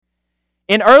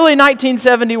In early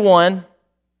 1971,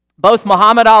 both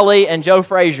Muhammad Ali and Joe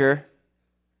Frazier,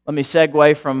 let me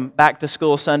segue from Back to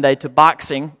School Sunday to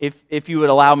boxing, if you would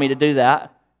allow me to do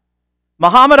that.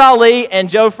 Muhammad Ali and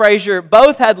Joe Frazier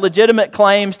both had legitimate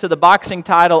claims to the boxing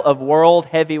title of World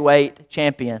Heavyweight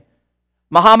Champion.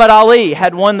 Muhammad Ali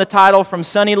had won the title from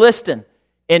Sonny Liston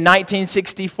in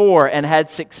 1964 and had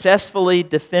successfully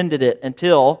defended it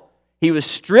until he was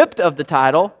stripped of the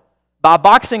title by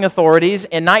boxing authorities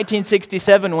in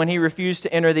 1967 when he refused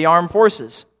to enter the armed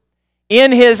forces.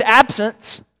 In his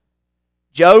absence,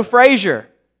 Joe Frazier,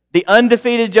 the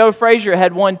undefeated Joe Frazier,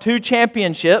 had won 2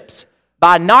 championships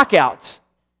by knockouts,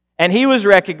 and he was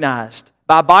recognized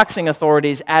by boxing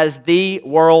authorities as the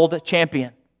world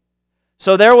champion.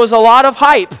 So there was a lot of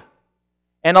hype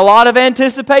and a lot of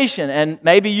anticipation, and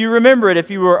maybe you remember it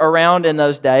if you were around in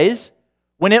those days,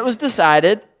 when it was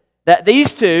decided that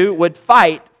these two would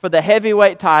fight for the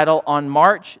heavyweight title on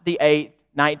March the 8th,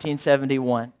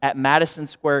 1971 at Madison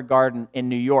Square Garden in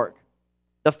New York.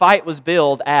 The fight was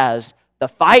billed as the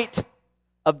fight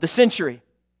of the century.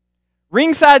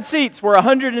 Ringside seats were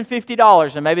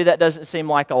 $150, and maybe that doesn't seem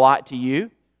like a lot to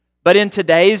you, but in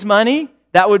today's money,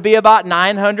 that would be about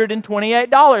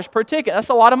 $928 per ticket. That's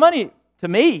a lot of money to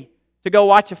me to go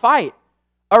watch a fight.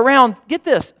 Around, get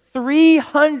this,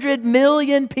 300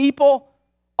 million people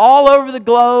all over the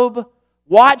globe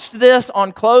watched this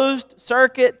on closed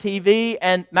circuit TV,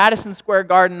 and Madison Square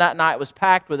Garden that night was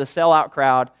packed with a sellout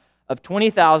crowd of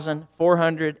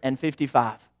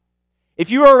 20,455. If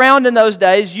you were around in those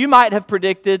days, you might have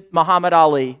predicted Muhammad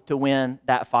Ali to win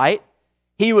that fight.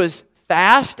 He was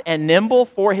fast and nimble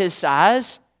for his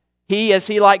size. He, as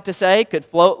he liked to say, could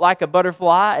float like a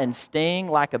butterfly and sting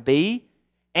like a bee.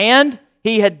 And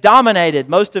he had dominated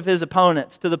most of his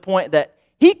opponents to the point that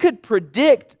he could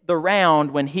predict the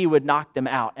round when he would knock them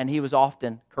out, and he was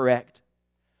often correct.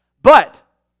 But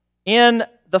in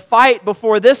the fight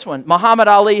before this one, Muhammad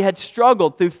Ali had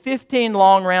struggled through 15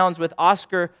 long rounds with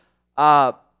Oscar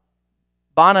Bonavena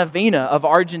of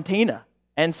Argentina.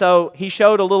 And so he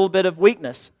showed a little bit of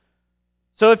weakness.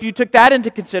 So if you took that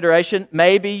into consideration,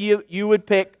 maybe you would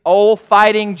pick old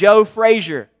fighting Joe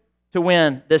Frazier to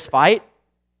win this fight.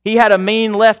 He had a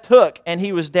mean left hook, and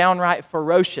he was downright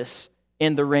ferocious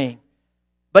in the ring.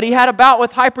 But he had a bout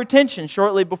with hypertension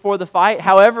shortly before the fight.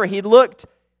 However, he looked,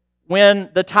 when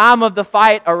the time of the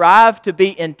fight arrived, to be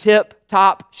in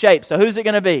tip-top shape. So who's it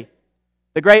going to be?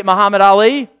 The great Muhammad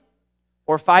Ali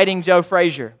or fighting Joe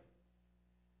Frazier?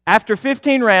 After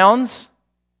 15 rounds,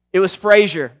 it was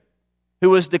Frazier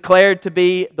who was declared to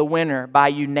be the winner by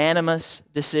unanimous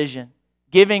decision,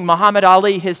 giving Muhammad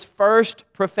Ali his first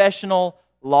professional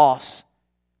loss.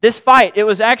 This fight, it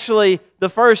was actually the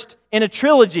first in a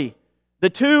trilogy. The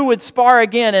two would spar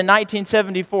again in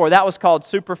 1974. That was called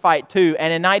Super Fight 2.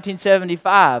 And in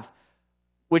 1975,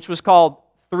 which was called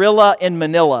Thrilla in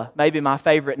Manila, maybe my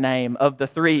favorite name of the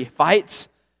 3 fights.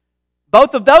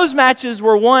 Both of those matches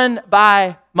were won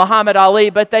by Muhammad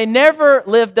Ali, but they never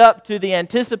lived up to the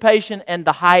anticipation and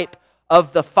the hype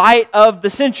of the fight of the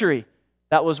century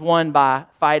that was won by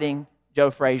fighting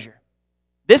Joe Frazier.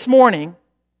 This morning,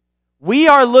 we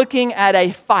are looking at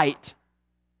a fight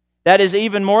that is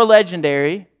even more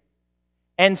legendary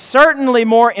and certainly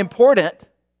more important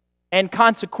and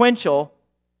consequential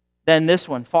than this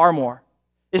one, far more.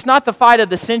 It's not the fight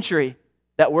of the century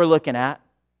that we're looking at.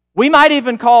 We might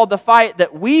even call the fight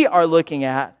that we are looking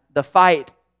at the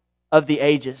fight of the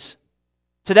ages.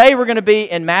 Today we're going to be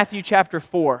in Matthew chapter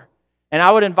 4, and I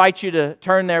would invite you to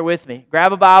turn there with me.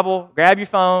 Grab a Bible, grab your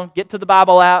phone, get to the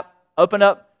Bible app, open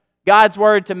up God's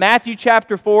Word to Matthew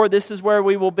chapter 4. This is where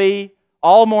we will be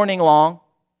all morning long.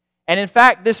 And in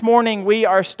fact, this morning we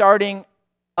are starting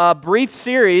a brief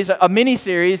series, a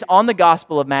mini-series on the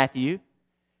Gospel of Matthew,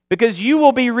 because you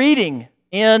will be reading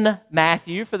in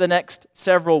Matthew for the next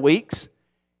several weeks.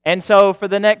 And so for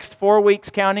the next 4 weeks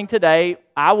counting today,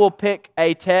 I will pick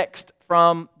a text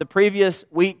from the previous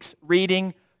week's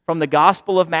reading from the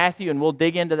Gospel of Matthew, and we'll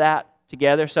dig into that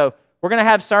together. So we're going to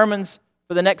have sermons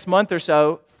for the next month or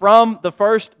so from the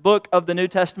first book of the New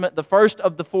Testament, the first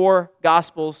of the 4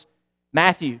 Gospels,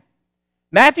 Matthew.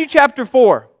 Matthew chapter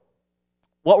 4,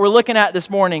 what we're looking at this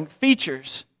morning,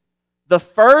 features the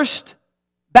first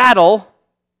battle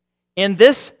in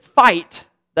this fight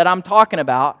that I'm talking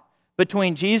about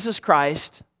between Jesus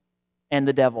Christ and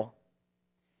the devil.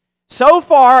 So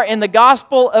far in the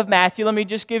Gospel of Matthew, let me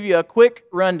just give you a quick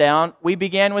rundown. We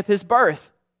began with his birth,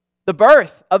 the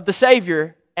birth of the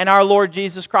Savior and our Lord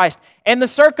Jesus Christ, and the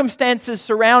circumstances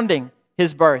surrounding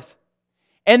his birth.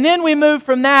 And then we move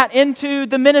from that into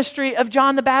the ministry of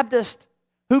John the Baptist,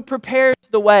 who prepares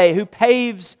the way, who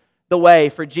paves the way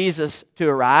for Jesus to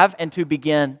arrive and to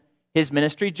begin his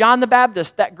ministry. John the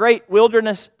Baptist, that great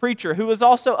wilderness preacher who was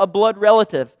also a blood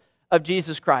relative of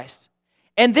Jesus Christ.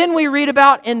 And then we read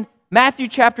about in Matthew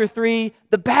chapter 3,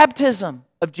 the baptism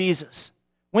of Jesus,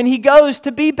 when he goes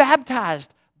to be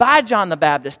baptized by John the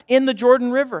Baptist in the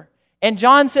Jordan River. And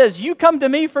John says, "You come to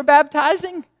me for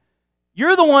baptizing?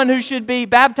 You're the one who should be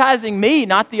baptizing me,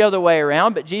 not the other way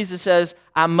around." But Jesus says,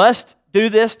 "I must do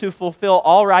this to fulfill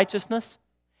all righteousness."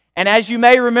 And as you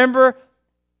may remember,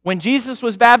 when Jesus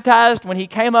was baptized, when he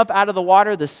came up out of the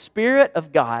water, the Spirit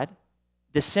of God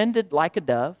descended like a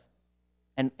dove.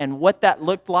 And what that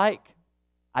looked like,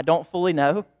 I don't fully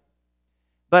know.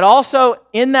 But also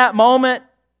in that moment,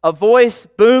 a voice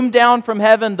boomed down from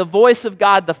heaven, the voice of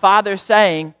God the Father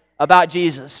saying about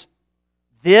Jesus,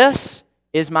 "This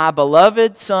is my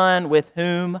beloved Son with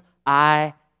whom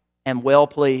I am well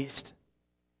pleased."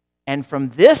 And from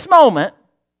this moment,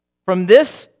 from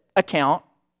this account,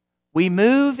 we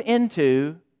move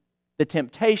into the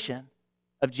temptation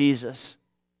of Jesus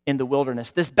in the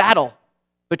wilderness, this battle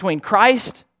between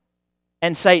Christ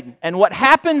and Satan. And what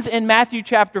happens in Matthew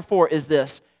chapter 4 is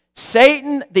this.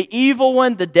 Satan, the evil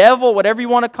one, the devil, whatever you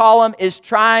want to call him, is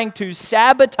trying to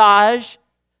sabotage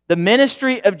the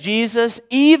ministry of Jesus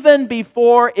even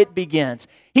before it begins.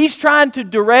 He's trying to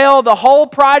derail the whole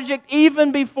project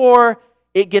even before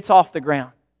it gets off the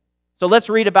ground. So let's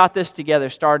read about this together,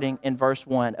 starting in verse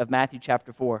 1 of Matthew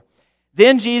chapter 4.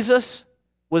 "Then Jesus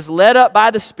was led up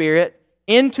by the Spirit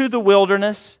into the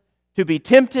wilderness to be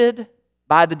tempted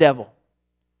by the devil."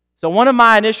 So one of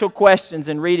my initial questions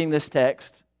in reading this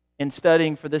text, in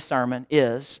studying for this sermon,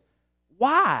 is,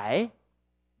 why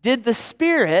did the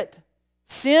Spirit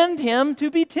send him to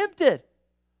be tempted?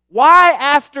 Why,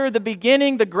 after the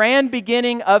beginning, the grand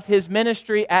beginning of his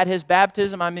ministry at his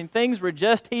baptism, I mean, things were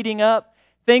just heating up,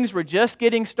 things were just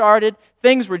getting started,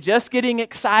 things were just getting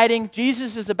exciting.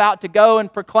 Jesus is about to go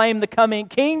and proclaim the coming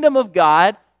kingdom of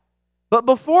God. But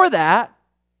before that,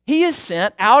 he is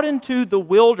sent out into the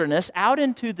wilderness, out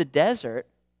into the desert,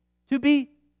 to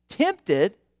be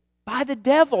tempted by the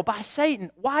devil, by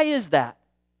Satan. Why is that?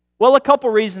 Well, a couple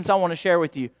reasons I want to share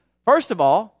with you. First of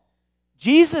all,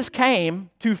 Jesus came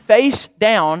to face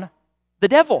down the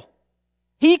devil.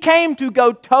 He came to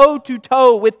go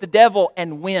toe-to-toe with the devil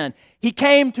and win. He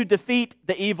came to defeat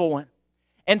the evil one.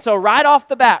 And so right off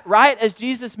the bat, right as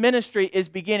Jesus' ministry is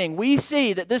beginning, we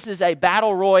see that this is a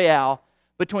battle royale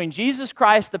between Jesus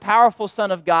Christ, the powerful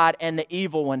Son of God, and the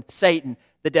evil one, Satan,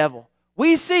 the devil.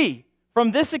 We see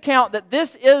from this account that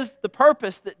this is the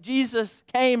purpose that Jesus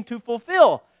came to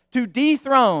fulfill, to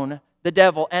dethrone the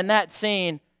devil. And that's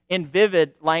seen in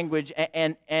vivid language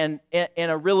and in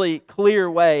a really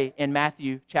clear way in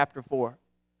Matthew chapter 4.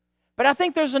 But I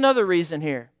think there's another reason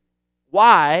here.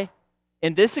 Why,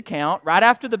 in this account, right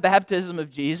after the baptism of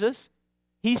Jesus,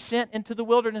 he's sent into the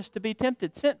wilderness to be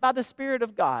tempted, sent by the Spirit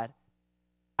of God.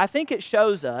 I think it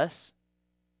shows us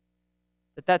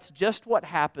that that's just what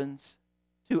happens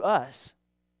to us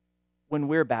when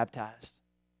we're baptized.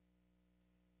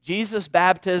 Jesus'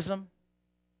 baptism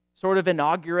sort of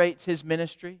inaugurates his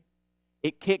ministry.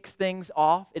 It kicks things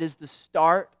off. It is the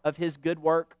start of his good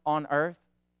work on earth.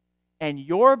 And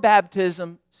your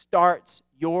baptism starts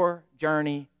your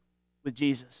journey with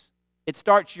Jesus. It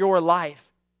starts your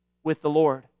life with the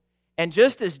Lord. And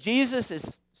just as Jesus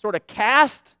is sort of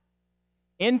cast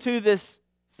into this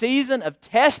season of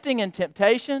testing and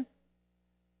temptation,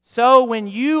 so when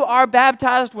you are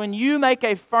baptized, when you make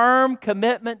a firm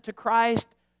commitment to Christ,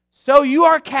 so you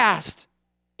are cast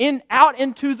out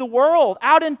into the world,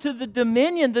 out into the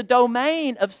dominion, the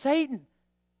domain of Satan.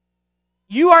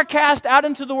 You are cast out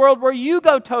into the world where you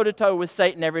go toe-to-toe with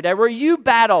Satan every day, where you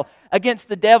battle against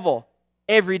the devil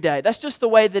every day. That's just the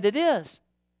way that it is.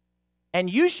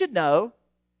 And you should know,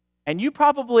 and you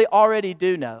probably already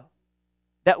do know,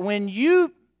 that when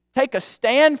you take a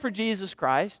stand for Jesus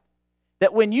Christ,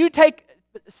 that when you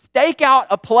stake out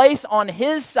a place on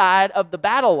his side of the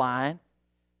battle line,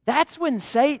 that's when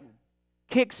Satan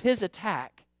kicks his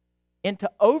attack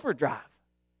into overdrive.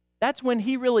 That's when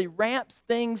he really ramps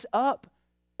things up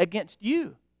against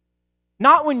you.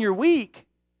 Not when you're weak,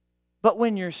 but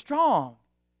when you're strong.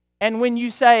 And when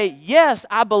you say, yes,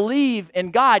 I believe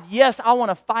in God, yes, I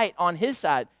want to fight on his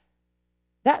side,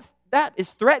 that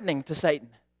is threatening to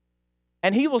Satan.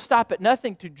 And he will stop at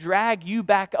nothing to drag you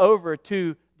back over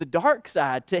to the dark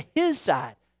side, to his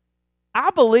side. I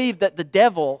believe that the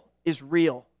devil is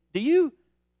real. Do you?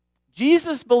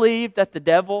 Jesus believed that the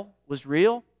devil was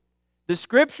real. The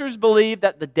scriptures believe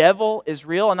that the devil is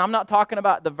real. And I'm not talking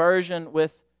about the version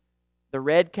with the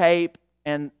red cape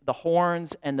and the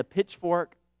horns and the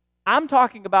pitchfork. I'm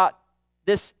talking about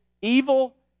this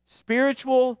evil,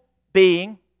 spiritual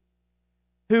being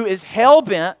who is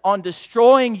hell-bent on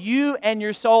destroying you and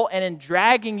your soul and in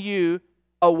dragging you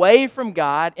away from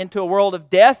God into a world of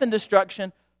death and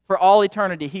destruction for all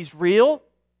eternity. He's real.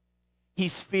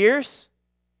 He's fierce.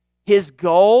 His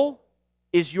goal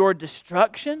is your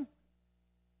destruction.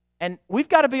 And we've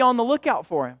got to be on the lookout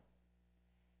for him.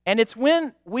 And it's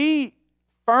when we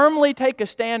firmly take a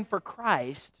stand for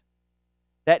Christ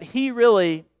that he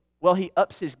really, he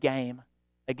ups his game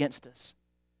against us.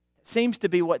 It seems to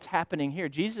be what's happening here.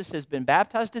 Jesus has been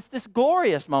baptized. It's this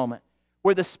glorious moment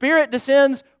where the Spirit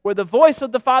descends, where the voice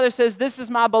of the Father says, "This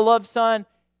is my beloved Son,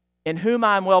 in whom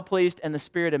I am well pleased," and the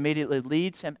Spirit immediately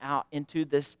leads him out into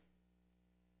this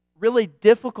really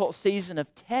difficult season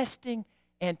of testing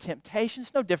and temptation.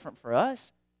 It's no different for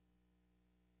us.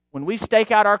 When we stake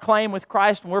out our claim with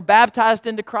Christ, when we're baptized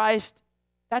into Christ,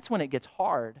 that's when it gets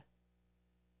hard.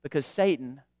 Because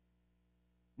Satan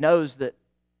knows that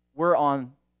we're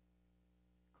on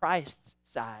Christ's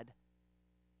side.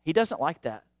 He doesn't like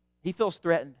that. He feels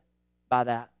threatened by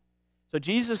that. So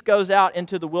Jesus goes out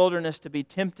into the wilderness to be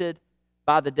tempted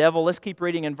by the devil. Let's keep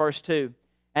reading in verse 2.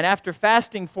 And after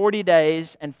fasting 40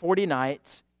 days and 40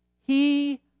 nights,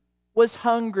 he was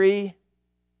hungry.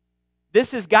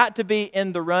 This has got to be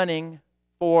in the running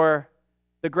for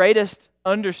the greatest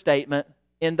understatement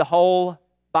in the whole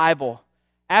Bible.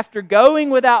 After going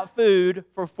without food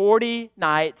for 40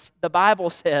 nights, the Bible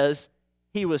says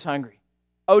he was hungry.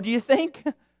 Oh, do you think?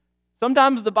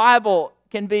 Sometimes the Bible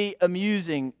can be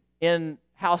amusing in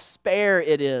how spare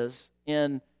it is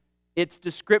in its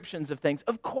descriptions of things.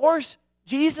 Of course,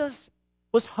 Jesus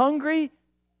was hungry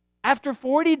after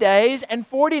 40 days and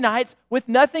 40 nights with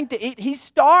nothing to eat. He's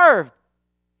starved.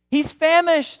 He's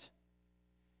famished.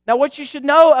 Now, what you should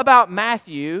know about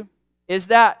Matthew is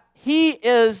that he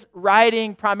is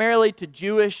writing primarily to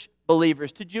Jewish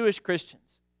believers, to Jewish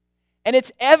Christians. And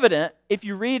it's evident, if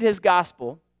you read his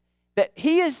gospel, that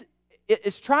he is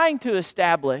trying to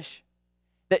establish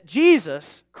that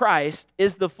Jesus Christ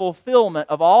is the fulfillment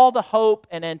of all the hope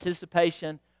and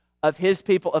anticipation of his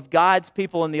people, of God's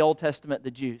people in the Old Testament,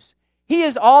 the Jews. He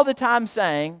is all the time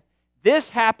saying, this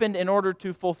happened in order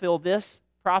to fulfill this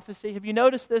prophecy. Have you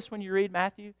noticed this when you read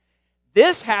Matthew?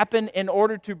 This happened in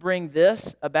order to bring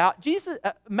this about.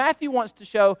 Matthew wants to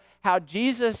show how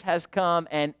Jesus has come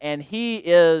and he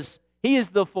is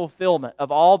the fulfillment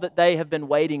of all that they have been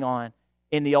waiting on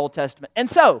in the Old Testament. And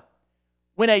so,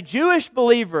 when a Jewish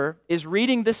believer is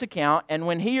reading this account and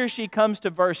when he or she comes to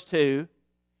verse 2,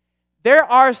 there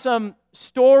are some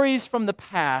stories from the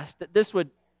past that this would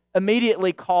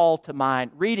immediately call to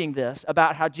mind, reading this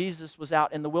about how Jesus was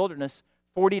out in the wilderness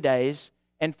 40 days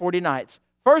and 40 nights.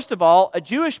 First of all, a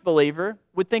Jewish believer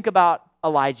would think about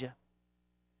Elijah,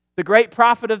 the great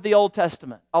prophet of the Old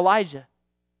Testament, Elijah,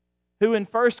 who in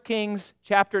 1 Kings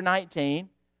chapter 19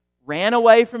 ran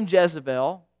away from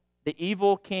Jezebel, the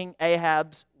evil King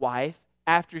Ahab's wife,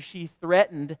 after she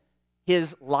threatened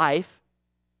his life.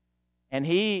 And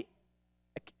he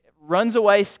runs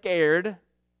away scared.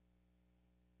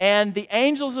 And the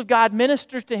angels of God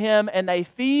minister to him and they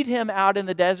feed him out in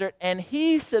the desert. And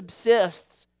he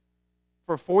subsists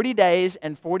for 40 days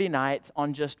and 40 nights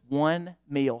on just one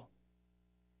meal.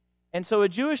 And so a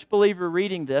Jewish believer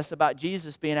reading this about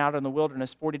Jesus being out in the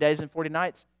wilderness 40 days and 40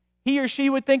 nights, he or she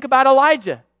would think about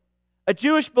Elijah. A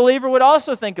Jewish believer would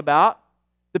also think about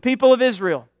the people of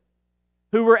Israel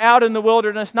who were out in the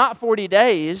wilderness not 40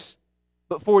 days,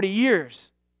 but 40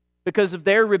 years because of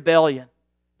their rebellion,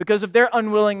 because of their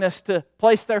unwillingness to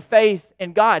place their faith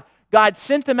in God. God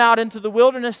sent them out into the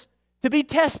wilderness to be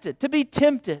tested, to be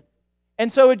tempted.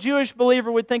 And so a Jewish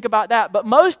believer would think about that. But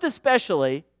most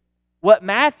especially, what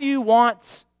Matthew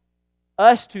wants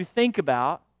us to think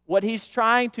about, what he's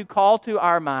trying to call to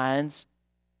our minds,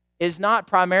 is not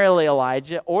primarily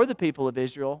Elijah or the people of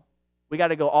Israel. We got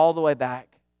to go all the way back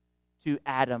to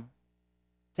Adam.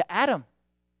 To Adam,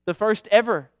 the first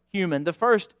ever human, the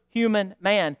first human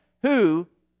man, who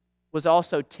was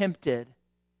also tempted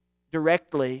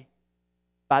directly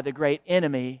by the great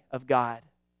enemy of God,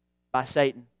 by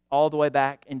Satan, all the way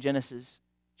back in Genesis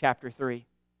chapter 3.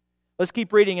 Let's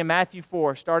keep reading in Matthew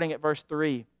 4, starting at verse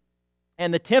 3.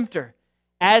 And the tempter,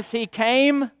 as he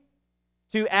came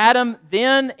to Adam,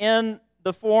 then in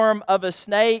the form of a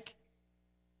snake,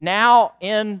 now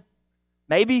in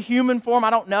maybe human form, I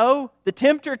don't know, the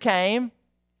tempter came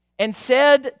and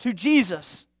said to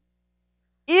Jesus,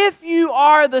 "If you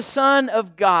are the Son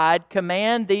of God,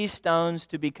 command these stones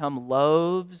to become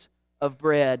loaves of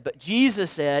bread." But Jesus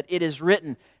said, "It is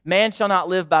written, man shall not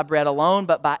live by bread alone,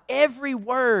 but by every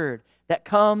word that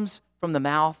comes from the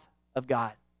mouth of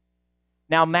God."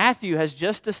 Now, Matthew has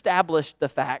just established the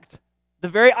fact, the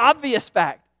very obvious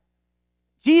fact,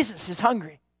 Jesus is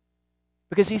hungry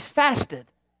because he's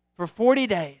fasted for 40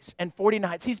 days and 40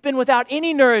 nights. He's been without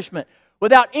any nourishment,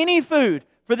 without any food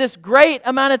for this great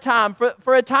amount of time,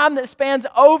 for a time that spans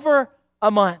over a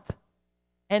month.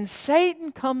 And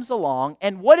Satan comes along,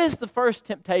 and what is the first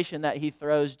temptation that he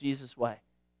throws Jesus' way?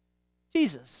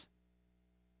 Jesus,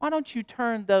 why don't you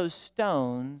turn those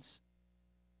stones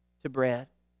to bread?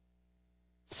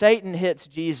 Satan hits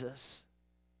Jesus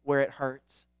where it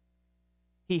hurts.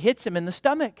 He hits him in the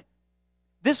stomach.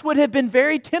 This would have been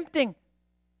very tempting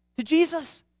to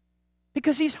Jesus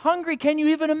because he's hungry. Can you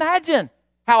even imagine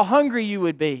how hungry you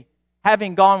would be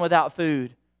having gone without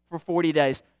food for 40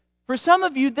 days? For some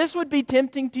of you, this would be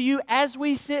tempting to you as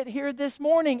we sit here this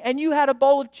morning and you had a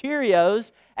bowl of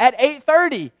Cheerios at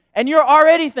 8:30 and you're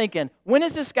already thinking, when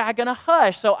is this guy going to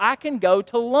hush so I can go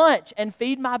to lunch and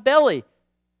feed my belly?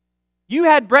 You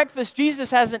had breakfast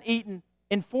Jesus hasn't eaten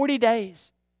in 40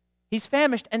 days. He's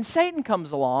famished, and Satan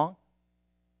comes along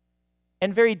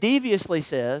and very deviously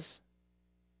says,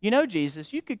 you know,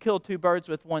 Jesus, you could kill 2 birds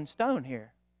with 1 stone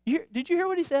here. Did you hear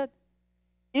what he said?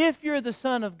 If you're the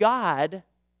Son of God,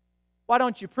 why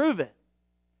don't you prove it?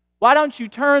 Why don't you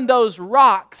turn those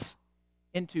rocks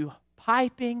into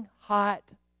piping hot,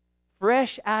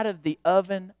 fresh out of the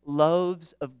oven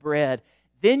loaves of bread?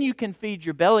 Then you can feed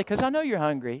your belly, because I know you're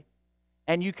hungry.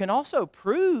 And you can also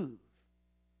prove,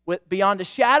 beyond a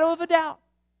shadow of a doubt,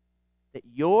 that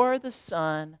you're the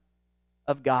Son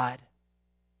of God.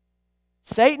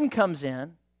 Satan comes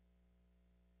in,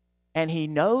 and he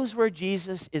knows where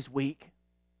Jesus is weak,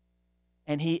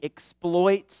 and he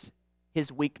exploits his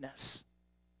weakness.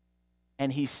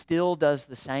 And he still does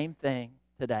the same thing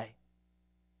today.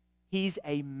 He's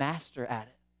a master at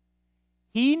it.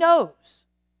 He knows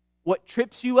what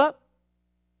trips you up.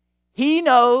 He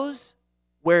knows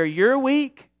where you're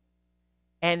weak,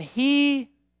 and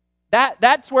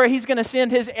that's where he's going to send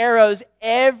his arrows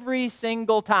every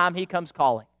single time he comes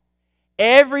calling.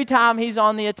 Every time he's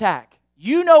on the attack.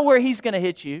 You know where he's going to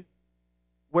hit you,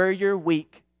 where you're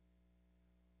weak,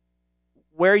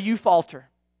 where you falter.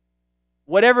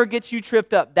 Whatever gets you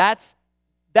tripped up, that's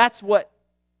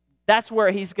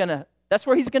where he's going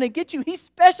to get you. He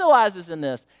specializes in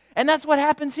this. And that's what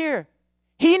happens here.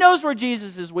 He knows where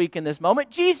Jesus is weak in this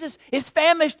moment. Jesus is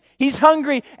famished. He's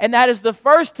hungry. And that is the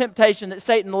first temptation that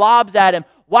Satan lobs at him.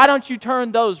 Why don't you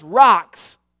turn those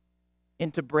rocks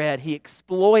into bread? He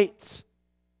exploits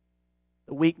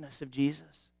the weakness of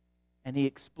Jesus. And he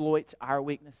exploits our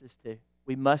weaknesses too.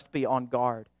 We must be on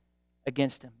guard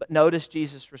against him. But notice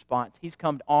Jesus' response. He's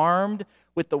come armed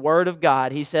with the word of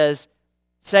God. He says,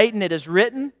 Satan, it is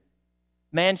written,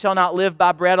 man shall not live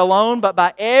by bread alone, but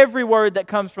by every word that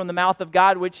comes from the mouth of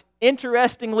God, which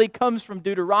interestingly comes from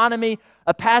Deuteronomy,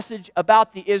 a passage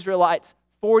about the Israelites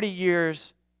 40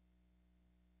 years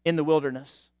in the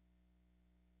wilderness.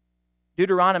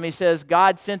 Deuteronomy says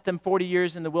God sent them 40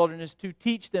 years in the wilderness to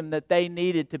teach them that they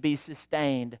needed to be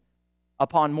sustained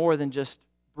upon more than just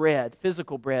bread,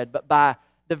 physical bread, but by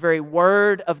the very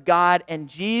word of God. And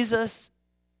Jesus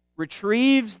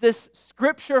retrieves this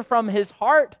scripture from his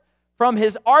heart, from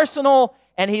his arsenal,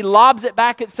 and he lobs it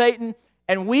back at Satan.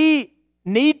 And we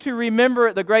need to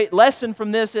remember the great lesson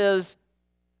from this is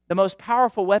the most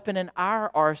powerful weapon in our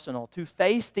arsenal to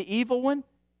face the evil one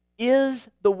is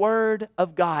the word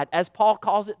of God. As Paul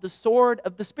calls it, the sword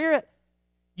of the Spirit.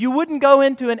 You wouldn't go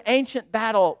into an ancient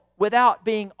battle without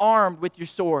being armed with your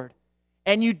sword.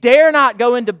 And you dare not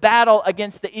go into battle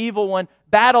against the evil one,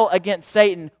 battle against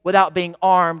Satan, without being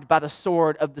armed by the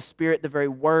sword of the Spirit, the very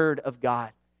word of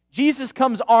God. Jesus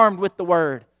comes armed with the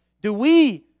word. Do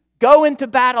we go into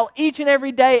battle each and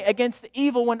every day against the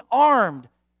evil one armed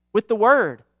with the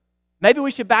word? Maybe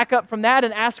we should back up from that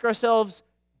and ask ourselves,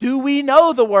 do we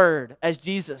know the word as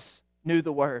Jesus knew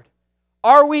the word?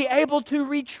 Are we able to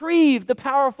retrieve the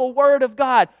powerful word of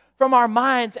God from our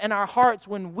minds and our hearts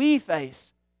when we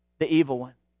face the evil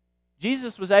one?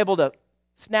 Jesus was able to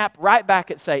snap right back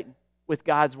at Satan with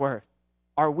God's word.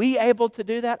 Are we able to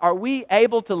do that? Are we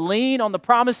able to lean on the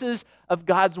promises of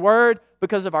God's word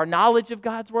because of our knowledge of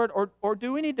God's word? Or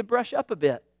do we need to brush up a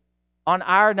bit on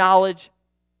our knowledge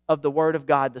of the word of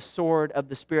God, the sword of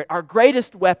the Spirit, our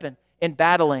greatest weapon in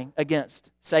battling against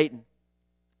Satan?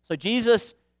 So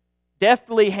Jesus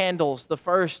deftly handles the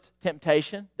first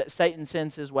temptation that Satan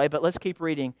sends his way, but let's keep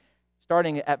reading,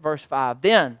 starting at verse 5.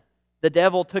 Then the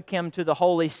devil took him to the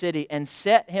holy city and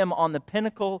set him on the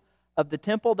pinnacle of the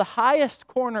temple, the highest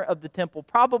corner of the temple,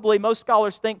 probably most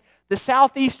scholars think the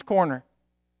southeast corner,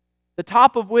 the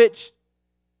top of which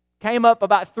came up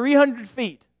about 300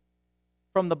 feet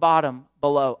from the bottom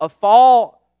below. A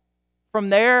fall from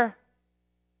there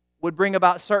would bring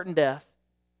about certain death.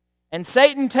 And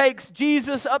Satan takes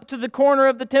Jesus up to the corner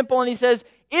of the temple and he says,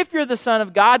 "If you're the Son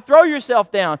of God, throw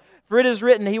yourself down. For it is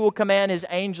written, He will command His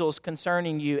angels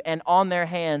concerning you, and on their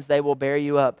hands they will bear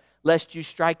you up, lest you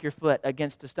strike your foot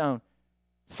against a stone."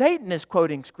 Satan is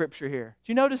quoting Scripture here.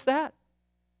 Do you notice that?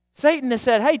 Satan has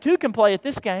said, "Hey, two can play at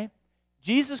this game.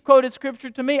 Jesus quoted Scripture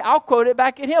to me. I'll quote it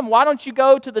back at him. Why don't you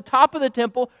go to the top of the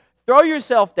temple, throw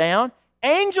yourself down?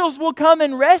 Angels will come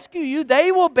and rescue you.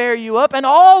 They will bear you up, and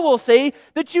all will see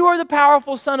that you are the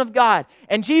powerful Son of God."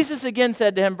 And Jesus again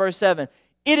said to him, verse 7,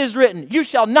 "It is written, you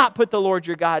shall not put the Lord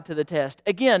your God to the test."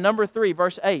 Again, number 3,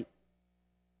 verse 8.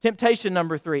 Temptation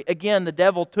number 3. Again, the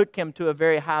devil took him to a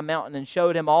very high mountain and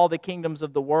showed him all the kingdoms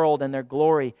of the world and their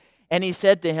glory. And he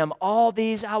said to him, "All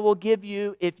these I will give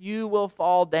you if you will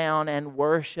fall down and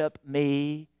worship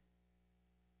me,"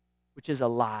 which is a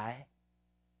lie.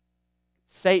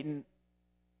 Satan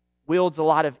wields a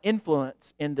lot of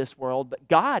influence in this world, but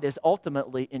God is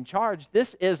ultimately in charge.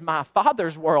 This is my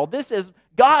Father's world. This is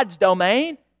God's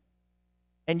domain.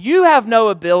 And you have no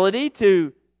ability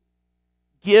to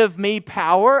give me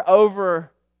power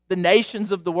over the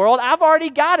nations of the world. I've already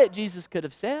got it, Jesus could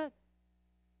have said.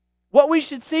 What we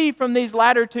should see from these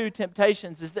latter two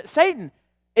temptations is that Satan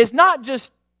is not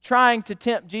just trying to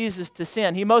tempt Jesus to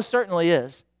sin. He most certainly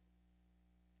is.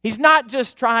 He's not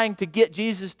just trying to get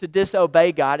Jesus to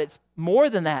disobey God. It's more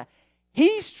than that.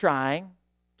 He's trying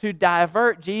to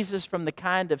divert Jesus from the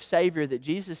kind of Savior that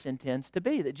Jesus intends to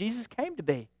be, that Jesus came to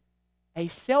be. A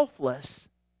selfless,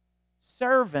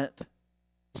 servant,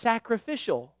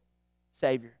 sacrificial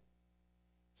Savior.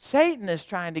 Satan is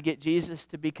trying to get Jesus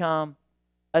to become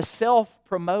a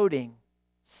self-promoting,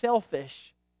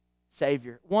 selfish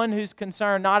Savior. One who's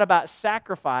concerned not about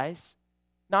sacrifice,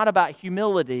 not about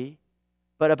humility,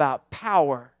 but about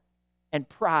power and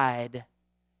pride.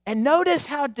 And notice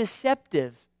how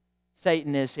deceptive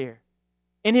Satan is here.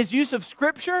 In his use of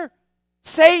Scripture,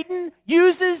 Satan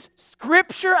uses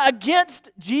Scripture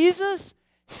against Jesus.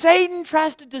 Satan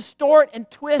tries to distort and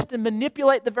twist and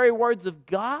manipulate the very words of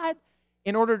God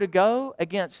in order to go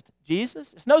against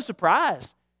Jesus. It's no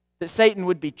surprise that Satan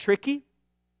would be tricky.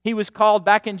 He was called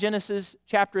back in Genesis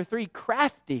chapter 3,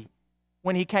 crafty,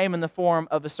 when he came in the form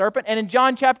of a serpent. And in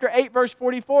John chapter 8, verse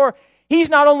 44, he's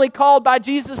not only called by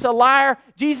Jesus a liar,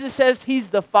 Jesus says he's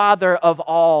the father of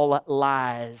all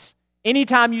lies.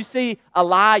 Anytime you see a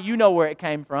lie, you know where it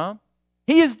came from.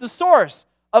 He is the source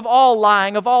of all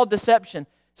lying, of all deception.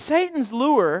 Satan's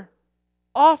lure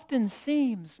often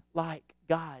seems like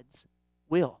God's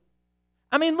will.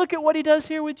 I mean, look at what he does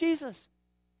here with Jesus.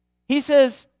 He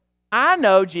says, "I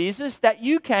know, Jesus, that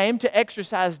you came to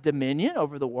exercise dominion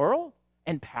over the world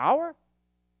and power.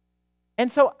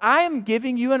 And so I am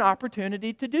giving you an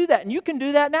opportunity to do that. And you can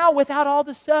do that now without all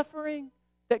the suffering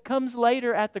that comes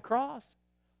later at the cross.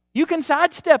 You can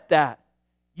sidestep that.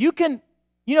 You can,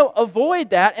 avoid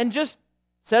that and just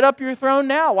set up your throne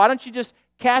now. Why don't you just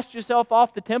cast yourself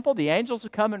off the temple? The angels will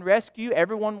come and rescue you.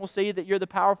 Everyone will see that you're the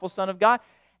powerful Son of God.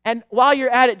 And while you're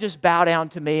at it, just bow down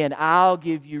to me and I'll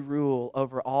give you rule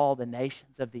over all the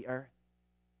nations of the earth."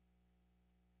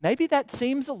 Maybe that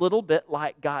seems a little bit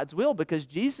like God's will because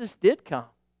Jesus did come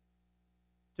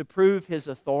to prove His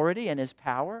authority and His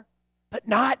power, but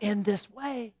not in this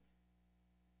way.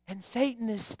 And Satan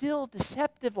is still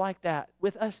deceptive like that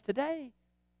with us today.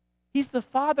 He's the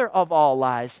father of all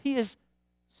lies. He is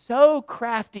so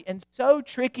crafty and so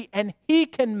tricky, and he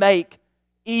can make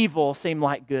evil seem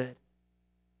like good.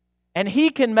 And he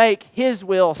can make his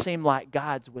will seem like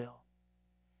God's will.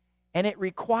 And it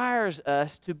requires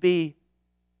us to be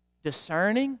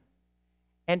discerning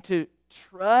and to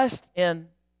trust in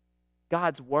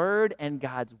God's word and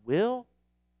God's will,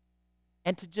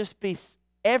 and to just be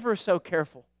ever so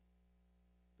careful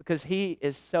because he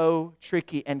is so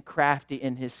tricky and crafty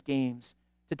in his schemes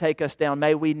to take us down.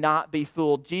 May we not be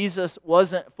fooled. Jesus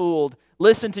wasn't fooled.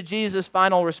 Listen to Jesus'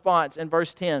 final response in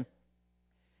verse 10.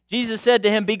 Jesus said to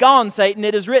him, "Begone, Satan,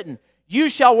 it is written, you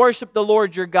shall worship the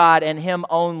Lord your God, and him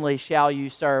only shall you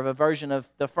serve." A version of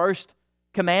the first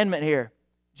commandment here.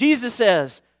 Jesus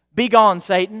says, "Begone,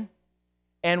 Satan."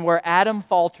 And where Adam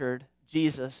faltered,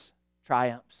 Jesus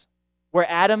triumphs. Where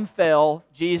Adam fell,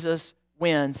 Jesus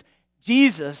wins.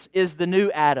 Jesus is the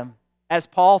new Adam. As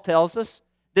Paul tells us,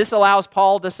 this allows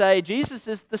Paul to say Jesus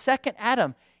is the second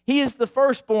Adam. He is the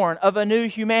firstborn of a new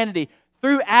humanity.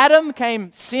 Through Adam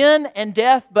came sin and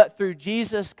death, but through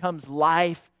Jesus comes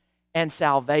life and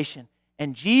salvation.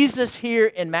 And Jesus here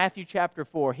in Matthew chapter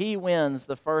 4, he wins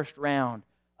the first round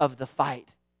of the fight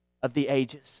of the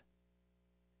ages.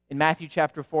 In Matthew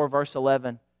chapter 4, verse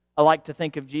 11, I like to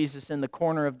think of Jesus in the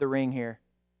corner of the ring here.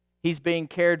 He's being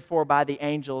cared for by the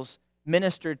angels,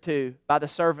 ministered to by the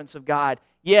servants of God.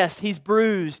 Yes, he's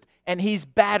bruised and he's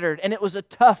battered, and it was a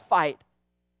tough fight,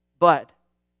 but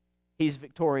he's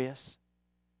victorious.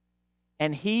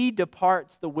 And he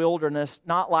departs the wilderness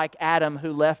not like Adam,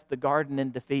 who left the garden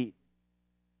in defeat,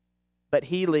 but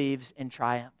he leaves in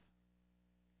triumph.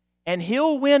 And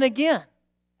he'll win again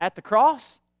at the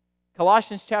cross.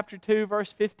 Colossians chapter 2,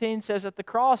 verse 15 says, at the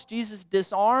cross, Jesus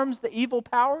disarms the evil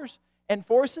powers and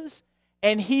forces,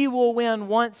 and he will win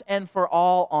once and for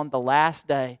all on the last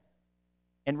day.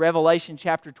 In Revelation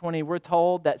chapter 20, we're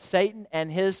told that Satan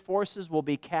and his forces will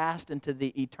be cast into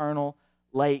the eternal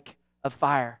lake of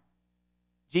fire.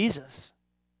 Jesus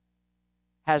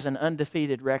has an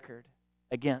undefeated record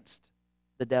against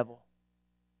the devil.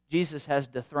 Jesus has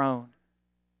dethroned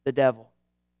the devil.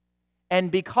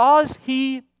 And because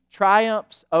he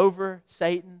triumphs over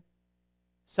Satan,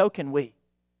 so can we.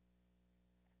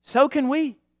 So can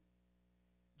we.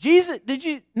 Jesus, did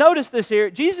you notice this here?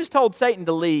 Jesus told Satan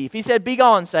to leave. He said, "Be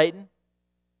gone, Satan."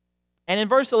 And in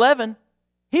verse 11,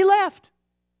 he left.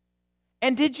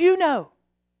 And did you know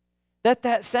that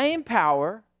that same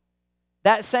power,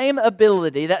 that same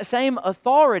ability, that same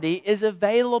authority is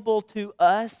available to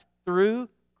us through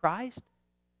Christ?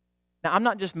 Now, I'm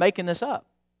not just making this up.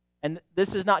 And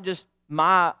this is not just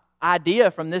my idea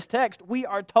from this text. We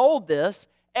are told this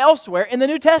elsewhere in the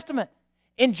New Testament.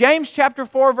 In James chapter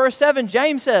 4, verse 7,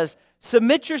 James says,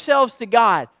 "Submit yourselves to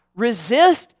God.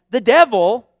 Resist the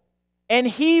devil, and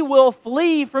he will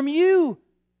flee from you."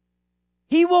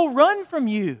 He will run from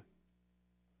you.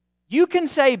 You can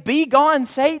say, "Be gone,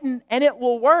 Satan," and it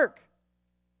will work.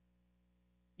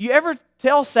 You ever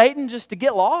tell Satan just to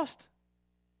get lost?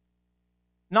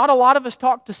 Not a lot of us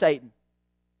talk to Satan.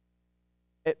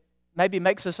 It maybe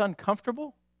makes us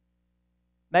uncomfortable.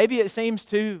 Maybe it seems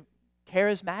too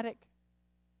charismatic.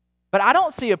 But I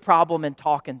don't see a problem in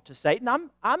talking to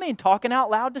Satan. I mean talking out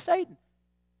loud to Satan.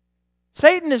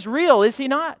 Satan is real, is he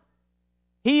not?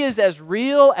 He is as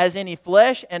real as any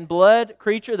flesh and blood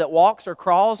creature that walks or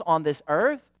crawls on this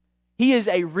earth. He is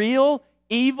a real,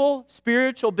 evil,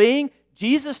 spiritual being.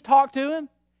 Jesus talked to him.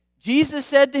 Jesus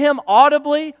said to him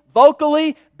audibly,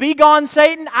 vocally, "Be gone,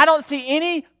 Satan." I don't see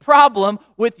any problem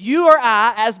with you or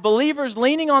I as believers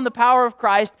leaning on the power of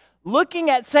Christ, looking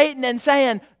at Satan and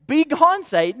saying, "Be gone,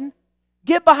 Satan.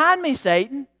 Get behind me,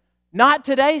 Satan. Not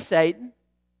today, Satan."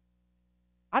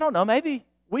 I don't know, maybe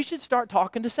we should start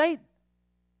talking to Satan.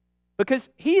 Because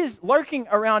he is lurking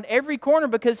around every corner,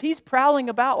 because he's prowling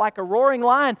about like a roaring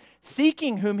lion,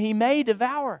 seeking whom he may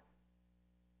devour.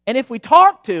 And if we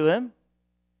talk to him,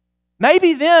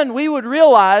 maybe then we would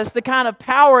realize the kind of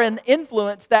power and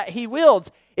influence that he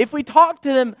wields. If we talk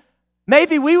to him,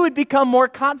 maybe we would become more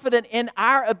confident in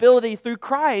our ability through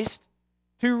Christ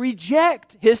to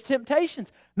reject his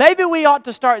temptations. Maybe we ought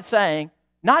to start saying,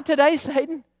 "Not today,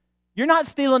 Satan. You're not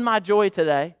stealing my joy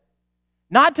today.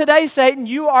 Not today, Satan.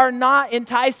 You are not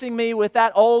enticing me with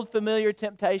that old familiar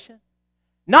temptation.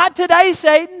 Not today,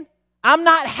 Satan. I'm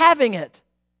not having it.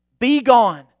 Be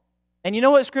gone." And you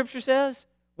know what Scripture says?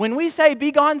 When we say,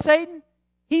 "Be gone, Satan,"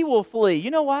 he will flee.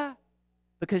 You know why?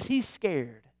 Because he's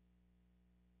scared.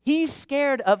 He's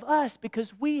scared of us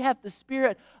because we have the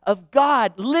Spirit of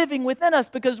God living within us,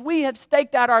 because we have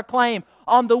staked out our claim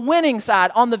on the winning side,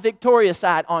 on the victorious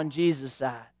side, on Jesus'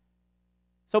 side.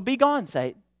 So be gone,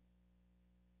 Satan.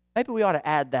 Maybe we ought to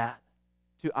add that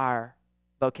to our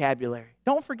vocabulary.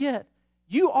 Don't forget,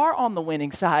 you are on the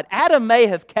winning side. Adam may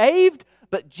have caved,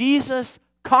 but Jesus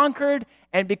conquered,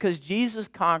 and because Jesus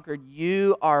conquered,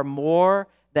 you are more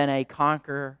than a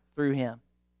conqueror through him,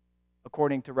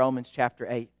 according to Romans chapter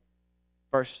 8,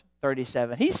 verse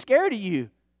 37. He's scared of you.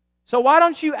 So why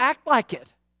don't you act like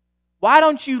it? Why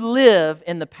don't you live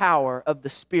in the power of the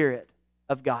Spirit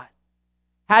of God?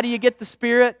 How do you get the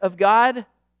Spirit of God?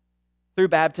 Through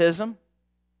baptism.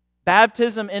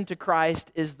 Baptism into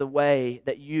Christ is the way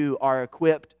that you are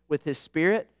equipped with his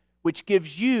Spirit, which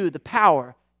gives you the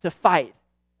power to fight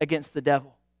against the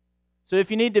devil. So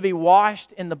if you need to be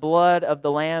washed in the blood of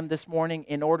the Lamb this morning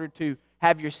in order to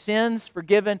have your sins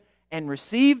forgiven and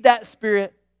receive that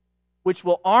Spirit, which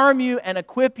will arm you and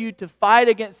equip you to fight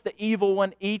against the evil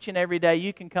one each and every day,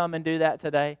 you can come and do that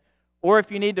today. Or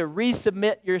if you need to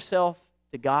resubmit yourself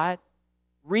to God,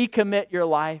 recommit your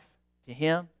life to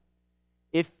him.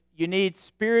 If you need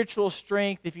spiritual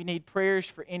strength, if you need prayers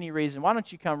for any reason, why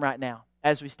don't you come right now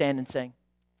as we stand and sing?